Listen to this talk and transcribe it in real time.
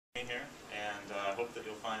Being here, and I hope that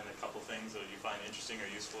you'll find a couple things that you find interesting or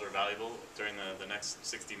useful or valuable during the next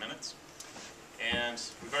 60 minutes. And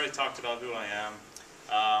we've already talked about who I am.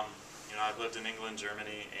 I've lived in England,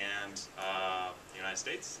 Germany, and the United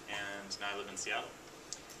States, and now I live in Seattle.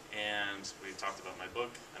 And we've talked about my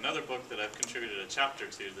book. Another book that I've contributed a chapter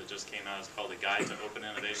to that just came out is called A Guide to Open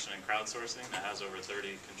Innovation and Crowdsourcing. That has over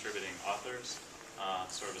 30 contributing authors.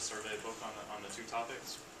 Sort of a survey book on the two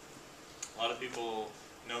topics. A lot of people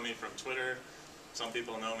know me from Twitter. Some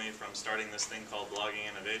people know me from starting this thing called Blogging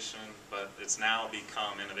Innovation, but it's now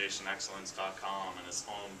become innovationexcellence.com, and it's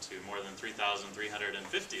home to more than 3,350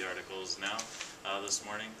 articles now this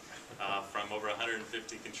morning from over 150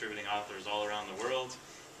 contributing authors all around the world,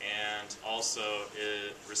 and also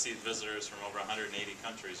it received visitors from over 180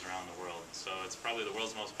 countries around the world. So it's probably the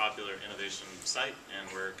world's most popular innovation site, and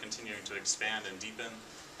we're continuing to expand and deepen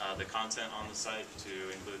the content on the site to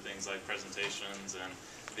include things like presentations and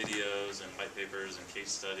videos and white papers and case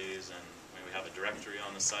studies, and we have a directory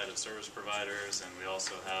on the site of service providers, and we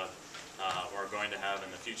also have, or are going to have in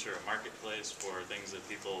the future, a marketplace for things that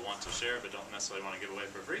people want to share but don't necessarily want to give away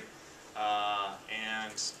for free.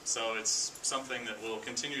 And so it's something that will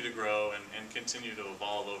continue to grow and continue to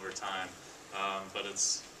evolve over time, but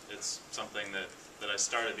it's something that I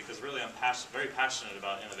started because really I'm very passionate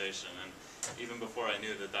about innovation, and even before I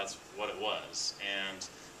knew that that's what it was. And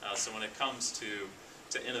so when it comes to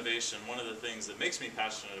innovation, one of the things that makes me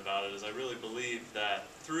passionate about it is I really believe that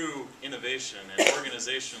through innovation and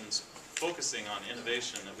organizations focusing on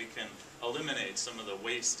innovation, that we can eliminate some of the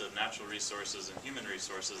waste of natural resources and human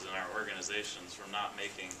resources in our organizations from not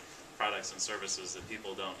making products and services that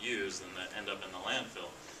people don't use and that end up in the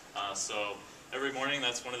landfill. So every morning,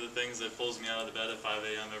 that's one of the things that pulls me out of the bed at 5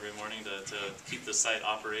 a.m. every morning to keep the site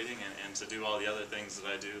operating and to do all the other things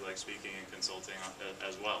that I do, like speaking and consulting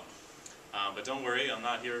as well. But don't worry, I'm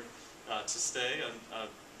not here to stay.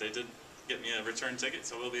 They did get me a return ticket,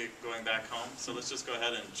 so we'll be going back home. So let's just go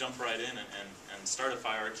ahead and jump right in and start a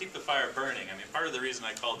fire, or keep the fire burning. I mean, part of the reason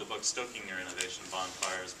I called the book Stoking Your Innovation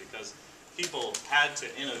Bonfire is because people had to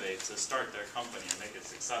innovate to start their company and make it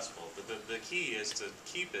successful. But the key is to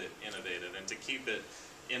keep it innovative and to keep it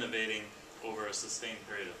innovating over a sustained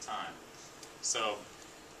period of time. So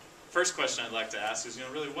first question I'd like to ask is,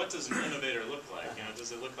 really, what does an innovator look like?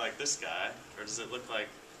 Does it look like this guy, or does it look like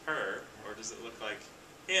her, or does it look like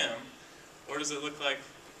him, or does it look like,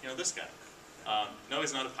 this guy? No,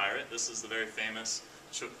 he's not a pirate. This is the very famous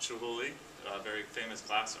Chihuly, a very famous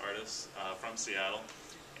glass artist from Seattle.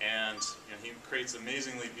 And he creates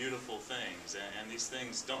amazingly beautiful things, and these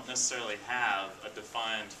things don't necessarily have a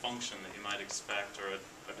defined function that you might expect, or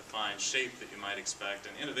a defined shape that you might expect,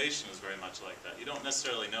 and innovation is very much like that. You don't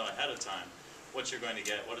necessarily know ahead of time what you're going to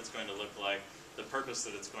get, what it's going to look like, the purpose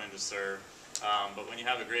that it's going to serve, but when you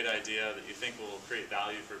have a great idea that you think will create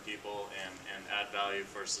value for people and add value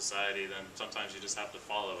for society, then sometimes you just have to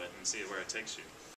follow it and see where it takes you.